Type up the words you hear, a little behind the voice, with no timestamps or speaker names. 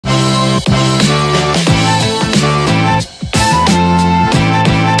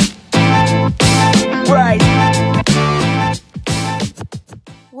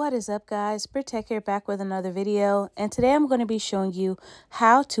What is up, guys? Britt Tech here, back with another video, and today I'm going to be showing you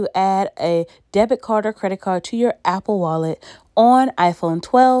how to add a debit card or credit card to your Apple Wallet on iPhone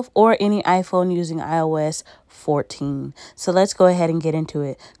 12 or any iPhone using iOS 14. So let's go ahead and get into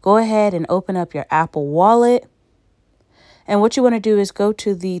it. Go ahead and open up your Apple Wallet, and what you want to do is go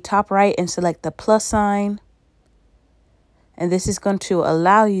to the top right and select the plus sign, and this is going to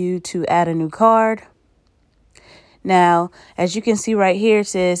allow you to add a new card. Now, as you can see right here, it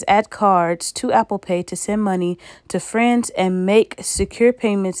says add cards to Apple Pay to send money to friends and make secure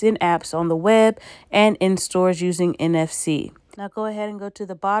payments in apps on the web and in stores using NFC. Now go ahead and go to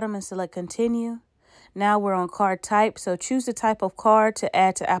the bottom and select continue. Now we're on card type, so choose the type of card to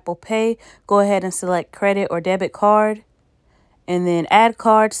add to Apple Pay. Go ahead and select credit or debit card. And then add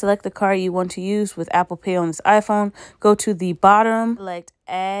card, select the card you want to use with Apple Pay on this iPhone. Go to the bottom, select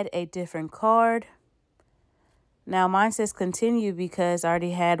add a different card. Now mine says continue because I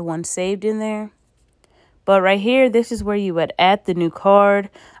already had one saved in there. But right here, this is where you would add the new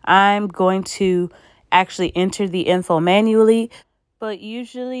card. I'm going to actually enter the info manually, but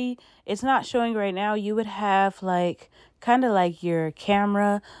usually it's not showing right now. You would have kind of like your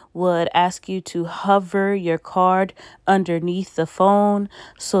camera would ask you to hover your card underneath the phone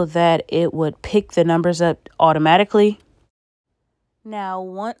so that it would pick the numbers up automatically. Now,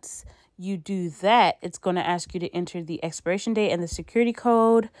 once you do that, it's going to ask you to enter the expiration date and the security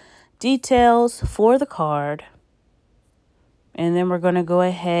code, details for the card. And then we're going to go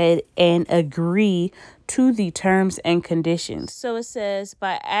ahead and agree to the terms and conditions. So it says,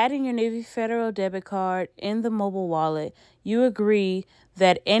 by adding your Navy Federal debit card in the mobile wallet, you agree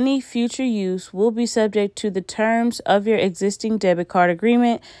that any future use will be subject to the terms of your existing debit card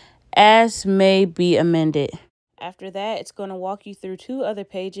agreement as may be amended. After that, it's going to walk you through two other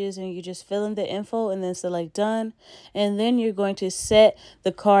pages, and you just fill in the info and then select done. And then you're going to set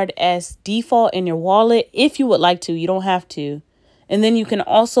the card as default in your wallet if you would like to. You don't have to. And then you can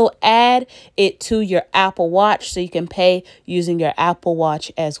also add it to your Apple Watch so you can pay using your Apple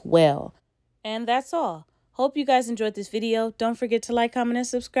Watch as well. And that's all. Hope you guys enjoyed this video. Don't forget to like, comment, and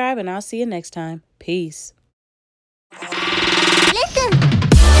subscribe, and I'll see you next time. Peace. Listen.